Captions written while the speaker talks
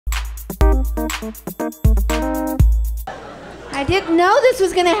I didn't know this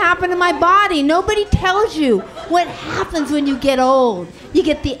was going to happen to my body. Nobody tells you what happens when you get old. You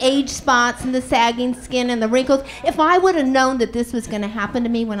get the age spots and the sagging skin and the wrinkles. If I would have known that this was going to happen to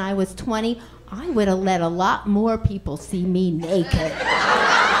me when I was 20, I would have let a lot more people see me naked. That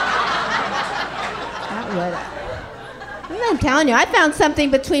would have. I'm telling you, I found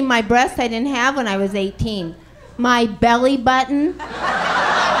something between my breasts I didn't have when I was 18. My belly button.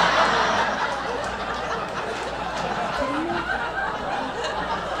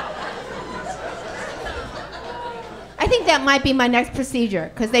 I think that might be my next procedure,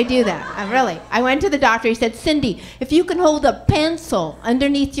 because they do that. I went to the doctor, he said, Cindy, if you can hold a pencil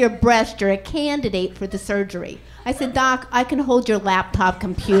underneath your breast, you're a candidate for the surgery. I said, Doc, I can hold your laptop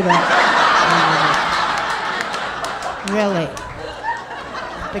computer. Really.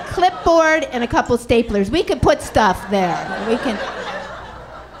 The clipboard and a couple staplers. We could put stuff there. We can.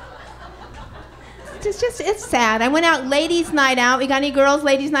 It's sad. I went out ladies' night out. We got any girls'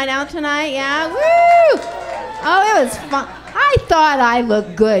 ladies' night out tonight? Yeah? Woo! Oh, it was fun. I thought I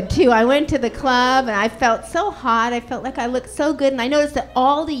looked good, too. I went to the club, and I felt so hot. I felt like I looked so good, and I noticed that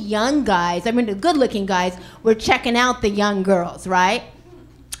all the young guys, I mean the good-looking guys, were checking out the young girls, right?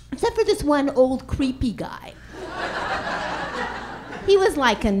 Except for this one old creepy guy. He was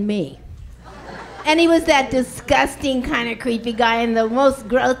liking me. And he was that disgusting kind of creepy guy, and the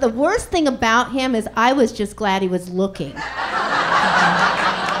worst thing about him is I was just glad he was looking.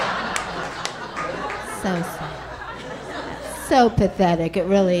 So sad. So pathetic, it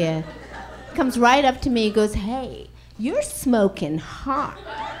really is. Comes right up to me, he goes, hey, you're smoking hot.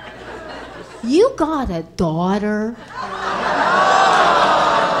 You got a daughter?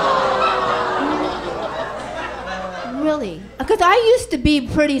 Really? Because I used to be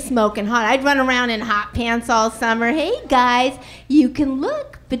pretty smoking hot. I'd run around in hot pants all summer. Hey guys, you can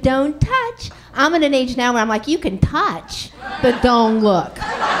look, but don't touch. I'm at an age now where I'm like, you can touch, but don't look.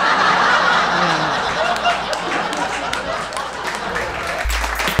 Yeah.